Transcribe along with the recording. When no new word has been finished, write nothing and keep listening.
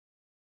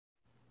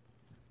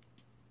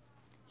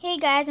Hey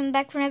guys, I'm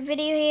back from a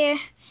video here,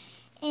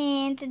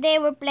 and today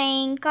we're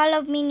playing Call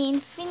of Mini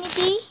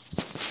Infinity,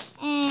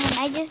 and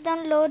I just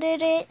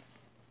downloaded it,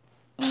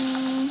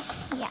 and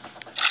yeah,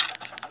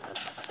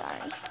 oops,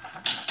 sorry.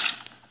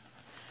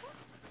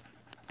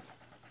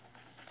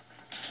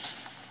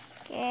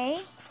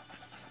 Okay,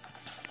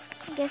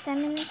 I guess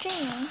I'm in the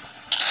training.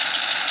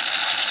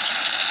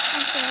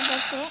 Okay,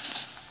 that's it.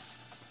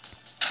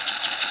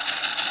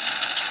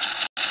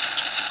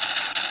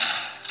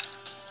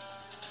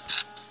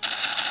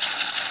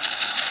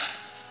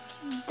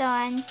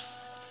 Done.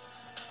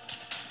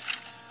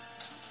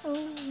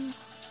 Ooh.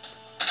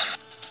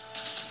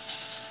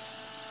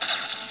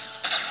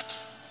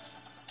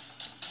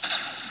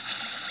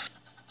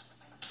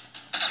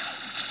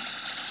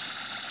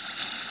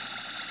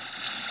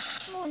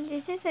 Oh,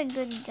 this is a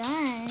good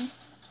gun.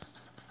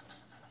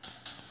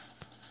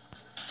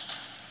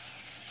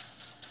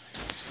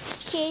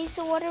 Okay,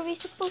 so what are we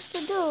supposed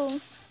to do?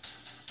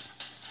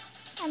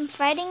 I'm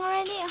fighting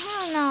already?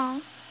 Hell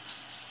no.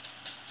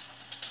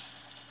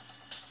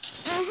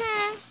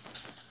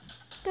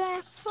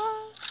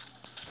 Careful.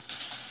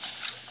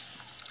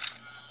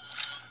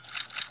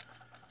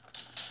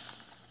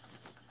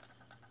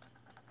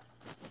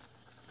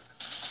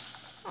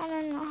 I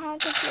don't know how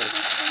to play this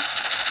one.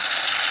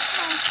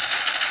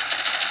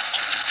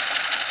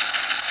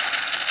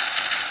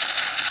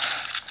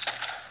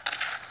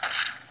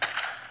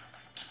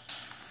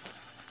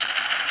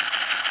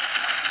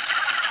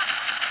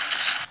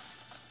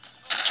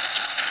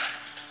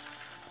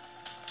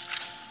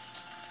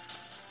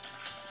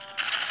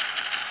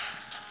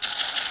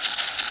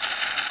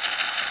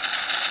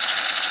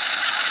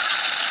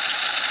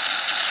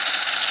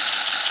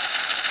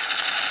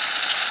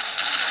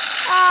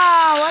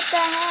 Oh, what the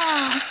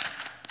hell?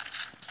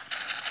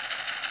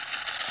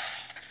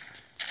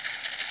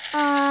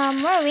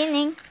 We're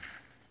winning.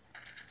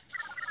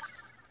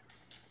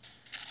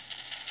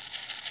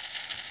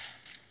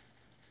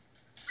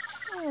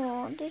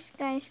 Oh, this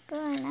guy's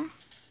gonna.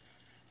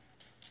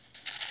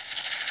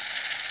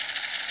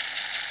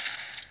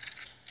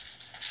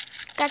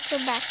 Got your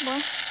back,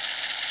 boy.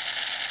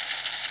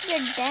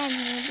 You're dead,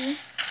 maybe.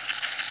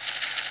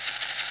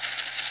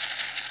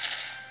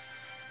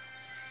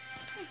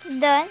 It's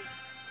done.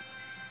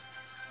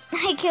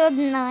 I killed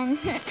none.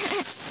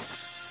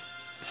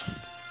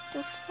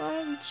 The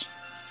fudge.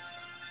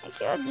 I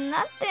killed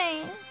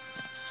nothing.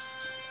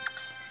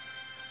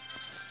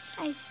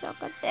 I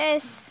suck at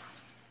this.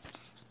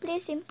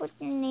 Please input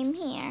your name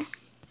here.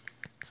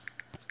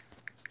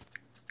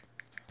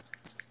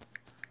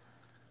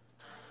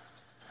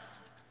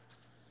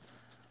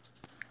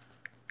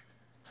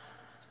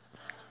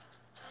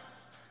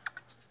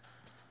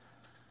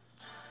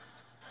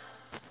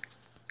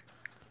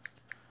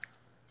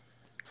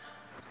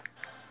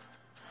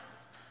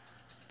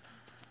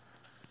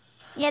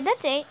 Yeah,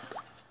 that's it.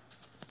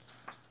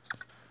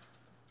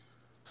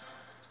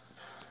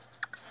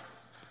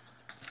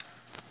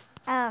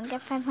 Oh,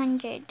 get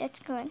 500. That's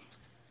good.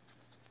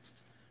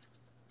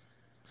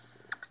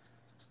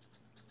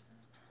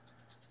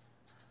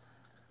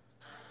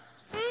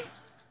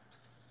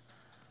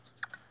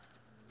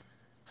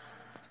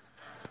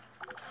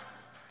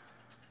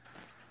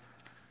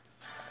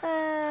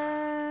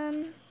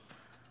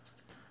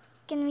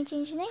 Can we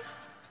change name?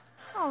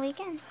 Oh, we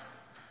can.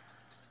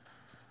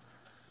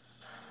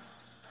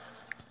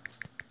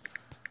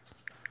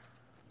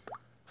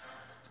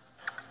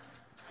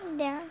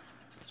 There.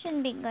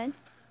 Should be good.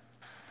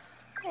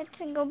 Let's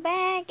go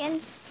back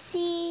and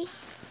see.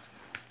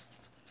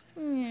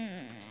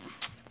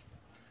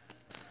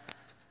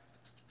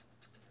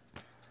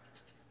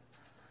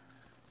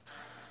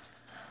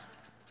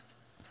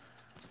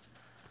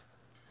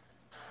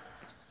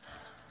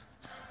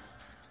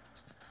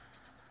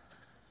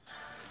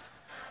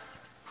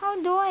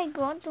 How do I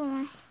go to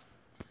my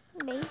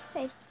base?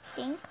 I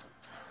think.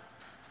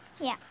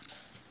 Yeah.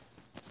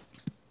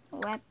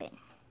 Weapon.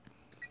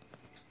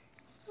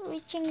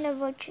 Reaching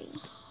level 3.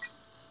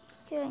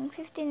 Killing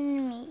 15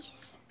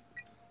 enemies.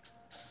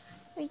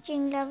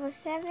 Reaching level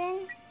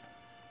 7.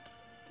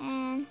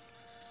 And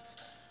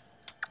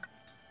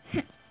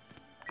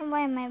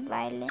why am I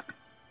violet?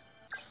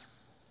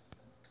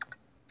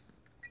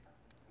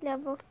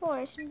 Level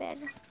 4 is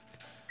better.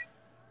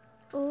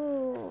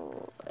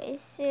 Ooh,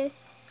 is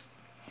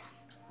this?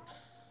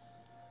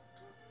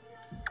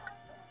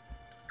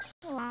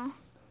 Wow.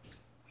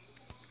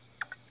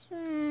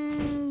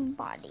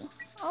 Body.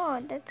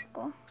 Oh, that's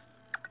cool.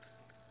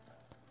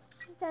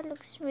 That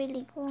looks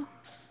really cool.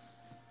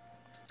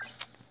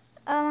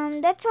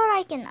 That's all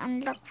I can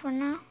unlock for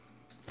now.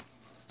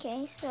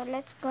 Okay, so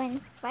let's go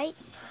and fight.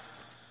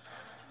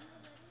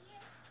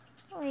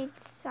 Wait,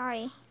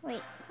 sorry.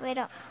 Wait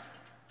up.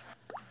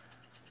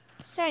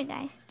 Sorry,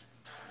 guys.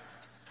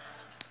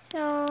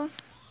 So,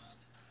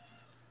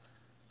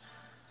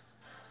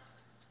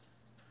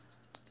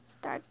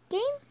 start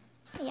game?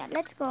 Yeah,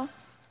 let's go.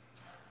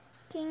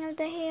 King of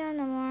the Hill,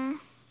 no more.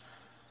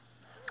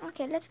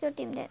 Okay, let's go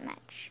team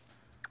deathmatch.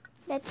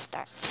 Let's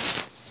start.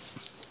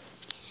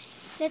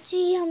 Let's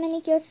see how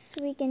many kills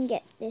we can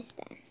get this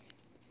time.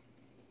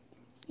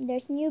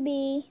 There's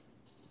newbie.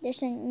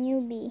 There's a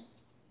newbie.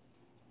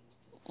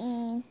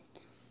 And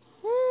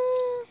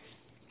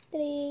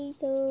 3,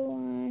 2,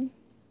 1.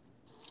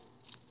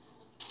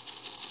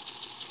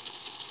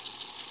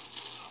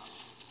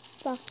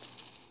 Fuck.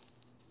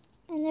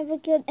 I never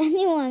killed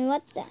anyone.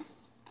 What the?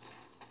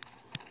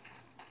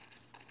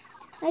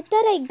 I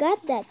thought I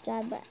got that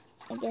guy, but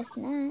I guess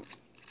not.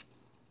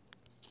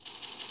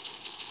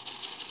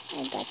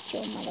 I got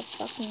you,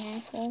 motherfucking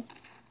asshole.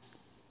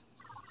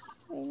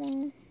 Wait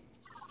on.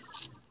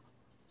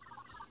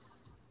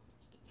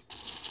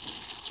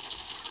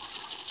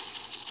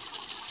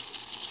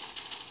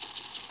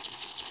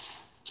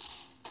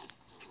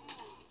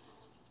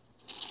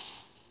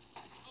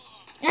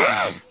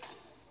 Ah!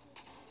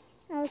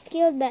 I was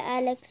killed by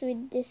Alex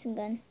with this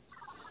gun.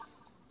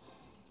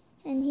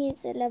 And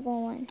he's a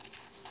level 1.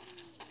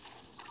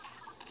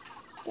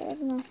 Okay, let's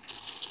go.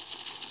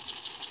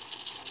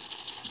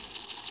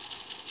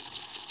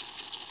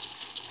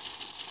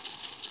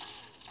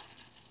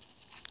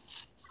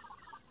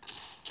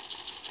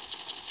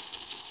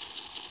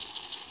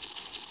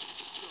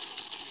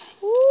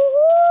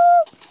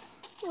 Woohoo!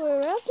 We're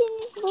rocking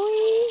it,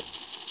 boys.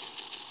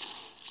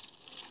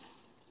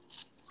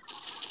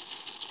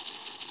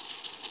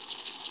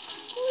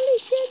 Holy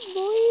shit,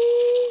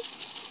 boys.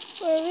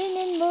 We're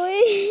winning,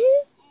 boys.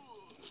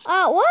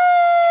 Oh,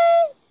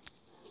 what?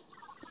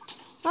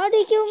 How'd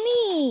they kill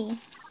me?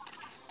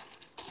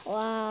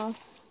 Wow.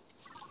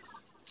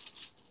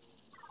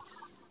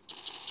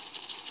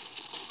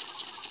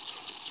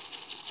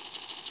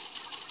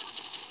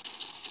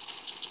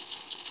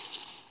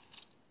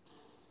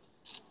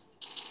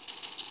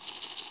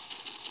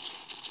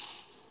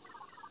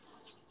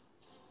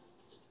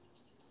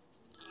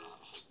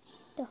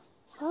 The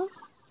fuck?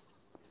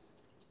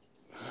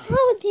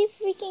 How'd they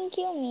freaking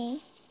kill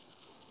me?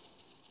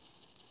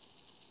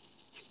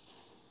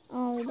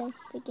 Oh, with a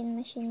freaking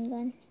machine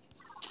gun.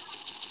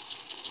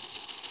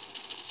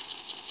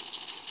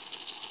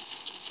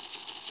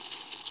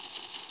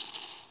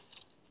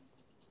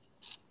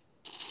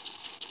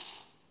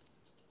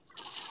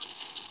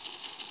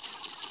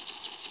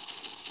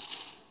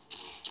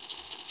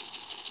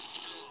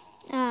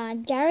 Ah,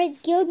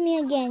 Jared killed me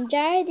again.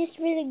 Jared is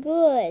really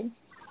good.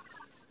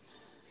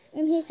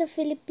 And he's a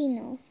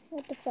Filipino.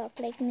 What the fuck,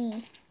 like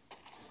me.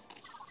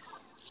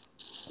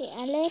 Okay,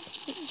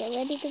 Alex, get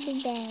ready to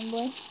be damn,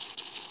 boy.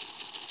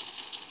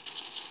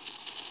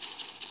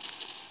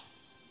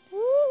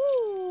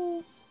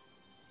 Woo!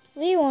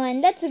 We won.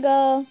 Let's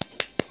go.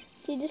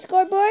 See the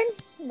scoreboard?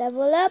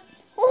 Level up.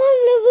 Oh,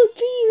 I'm level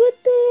 3. What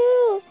the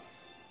hell?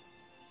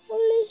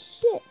 Holy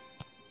shit.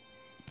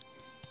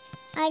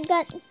 I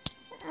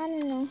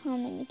don't know how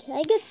many kills.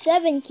 I got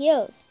 7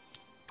 kills.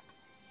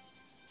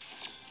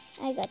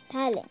 I got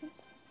talents.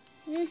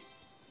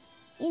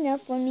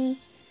 Enough for me.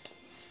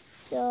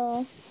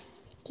 So,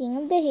 King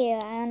of the Hill,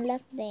 I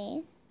unlocked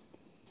that.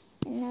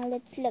 And now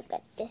let's look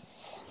at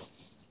this.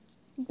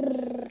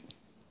 Brrr.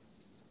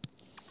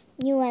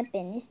 New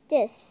weapon is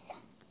this.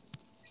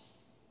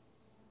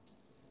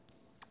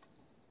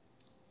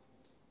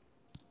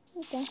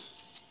 Okay,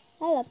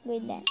 I'll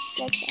upgrade that.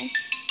 Let's go.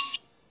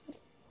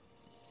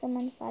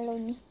 Someone follow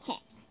me.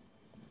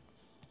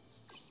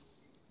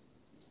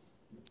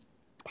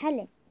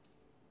 Talent.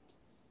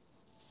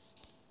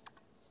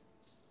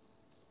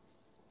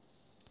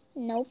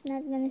 Nope,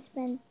 not gonna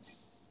spend.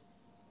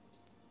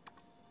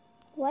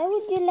 Why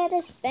would you let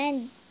us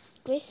spend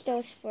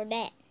crystals for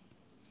that?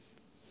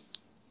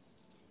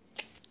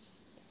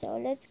 So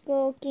let's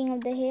go King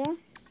of the Hill.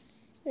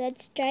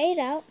 Let's try it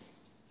out.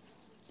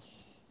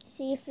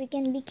 See if we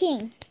can be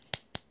king.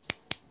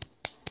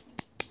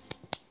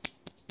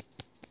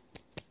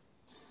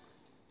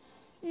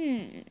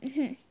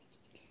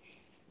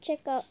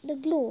 Check out the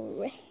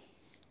glory.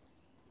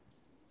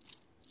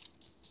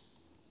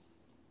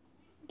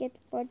 Get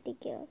 40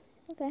 kills.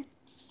 Okay,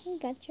 I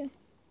got you.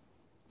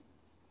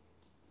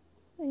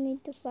 We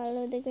need to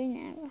follow the green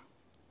arrow.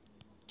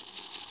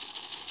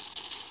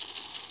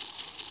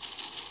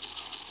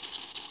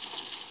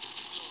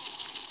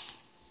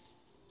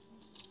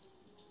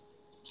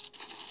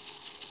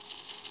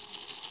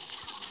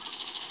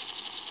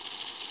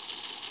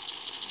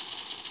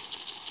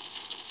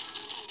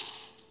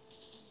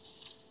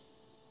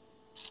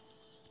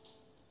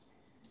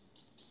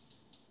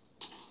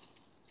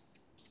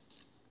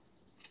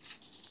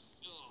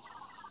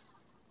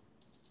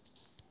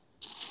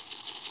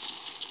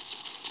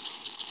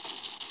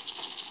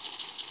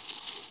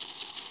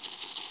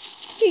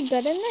 He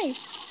got a knife.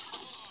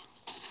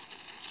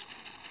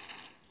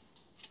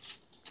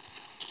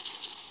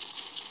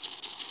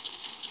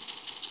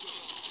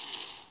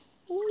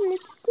 Oh,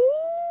 let's go.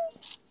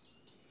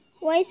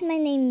 Why is my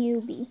name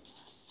Newbie?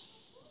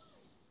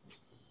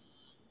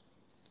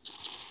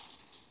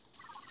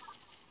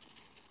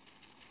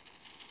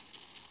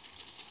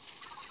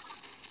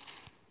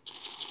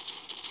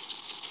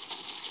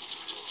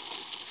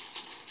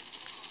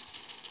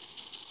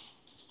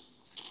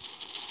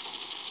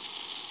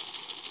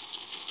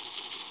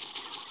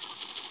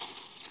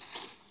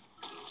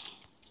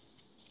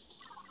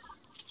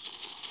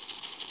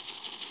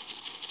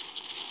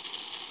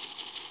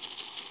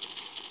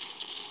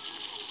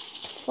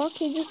 fuck?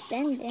 He just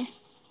stand there.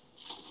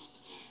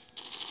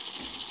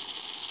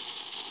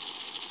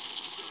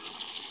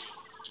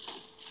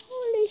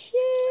 Holy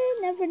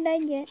shit, never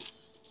died yet.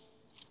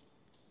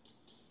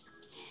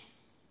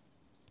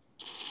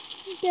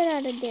 Get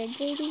out of there,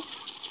 JD.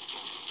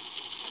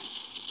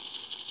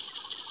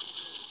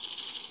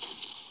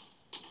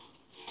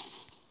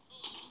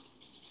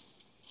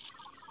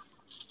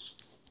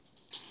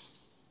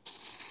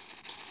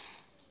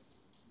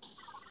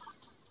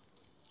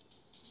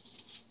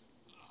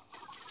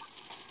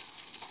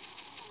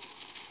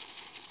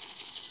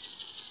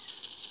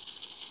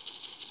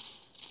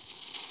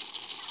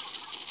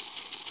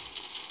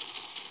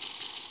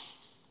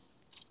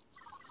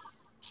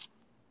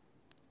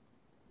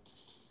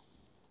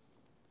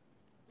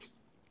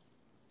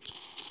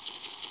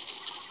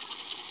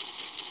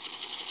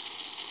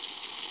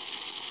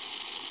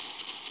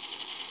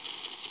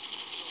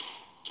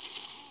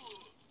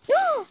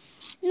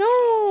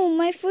 No,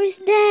 my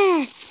first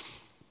death.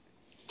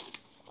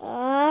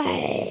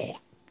 I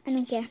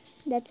don't care.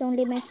 That's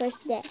only my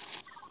first death.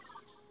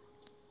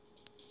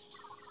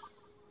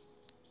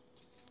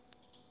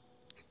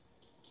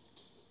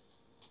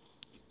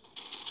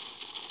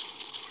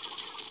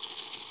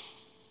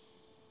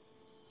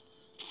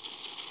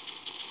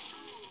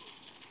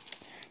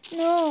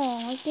 No,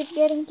 I keep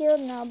getting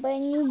killed now by a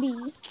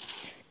newbie.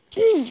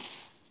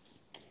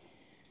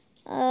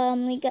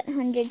 We got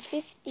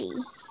 150.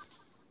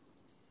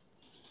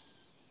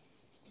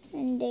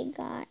 And they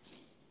got...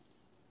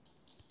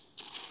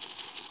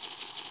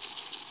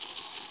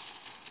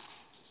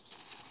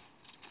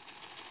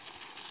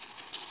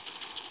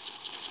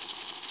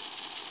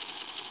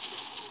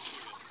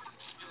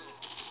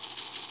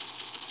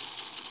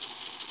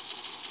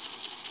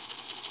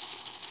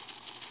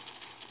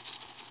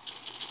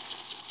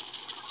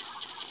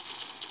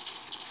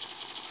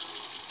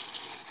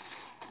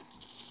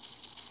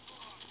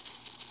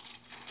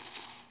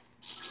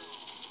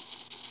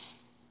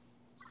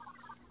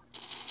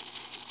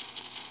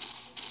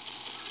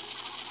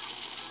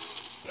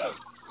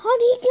 How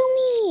did he kill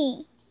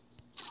me?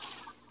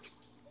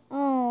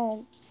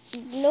 Oh,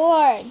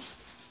 Lord.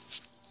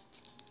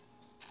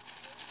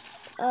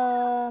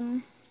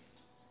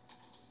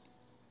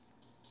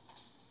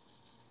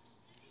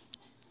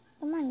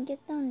 Come on,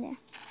 get down there.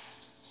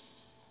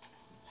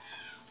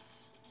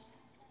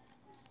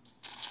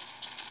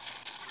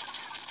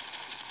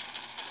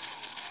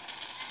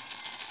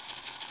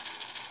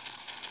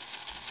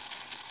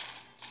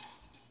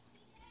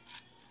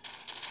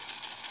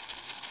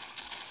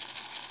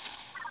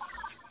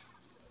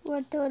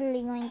 We're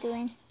totally going to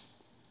win.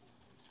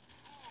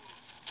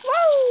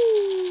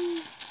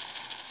 Woo!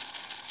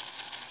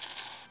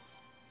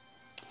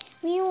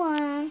 We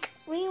won.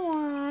 We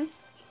won.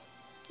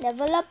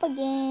 Level up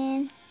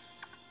again.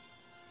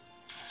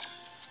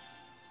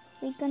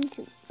 Recon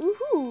suit.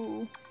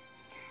 Woohoo!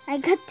 I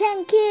got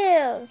 10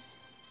 kills.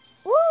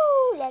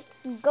 Woo!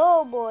 Let's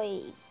go,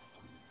 boys.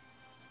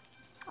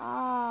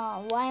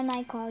 Ah, why am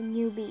I called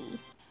newbie?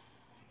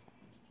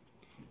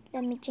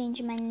 Let me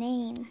change my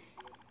name.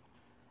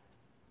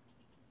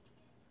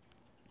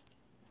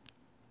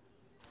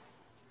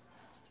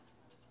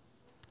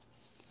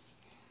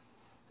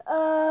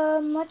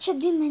 What should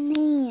be my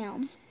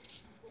name?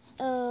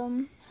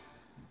 I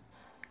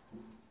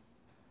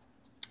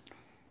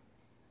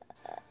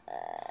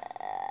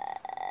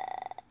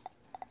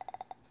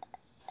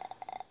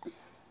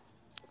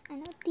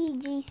know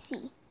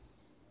TGC.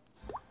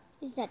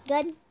 Is that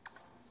good?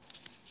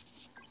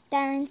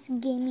 Terrence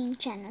Gaming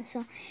Channel.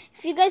 So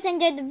if you guys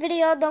enjoyed the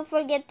video, don't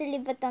forget to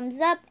leave a thumbs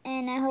up,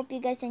 and I hope you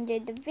guys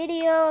enjoyed the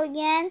video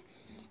again,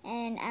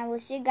 and I will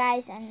see you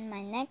guys on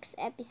my next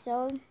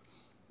episode.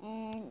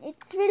 And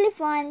it's really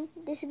fun.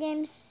 This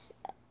game's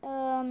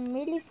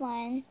really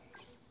fun.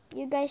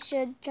 You guys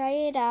should try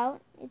it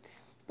out.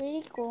 It's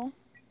pretty cool.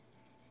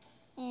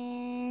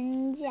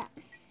 And yeah,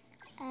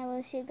 I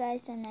will see you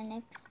guys on the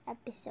next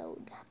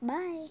episode.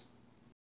 Bye.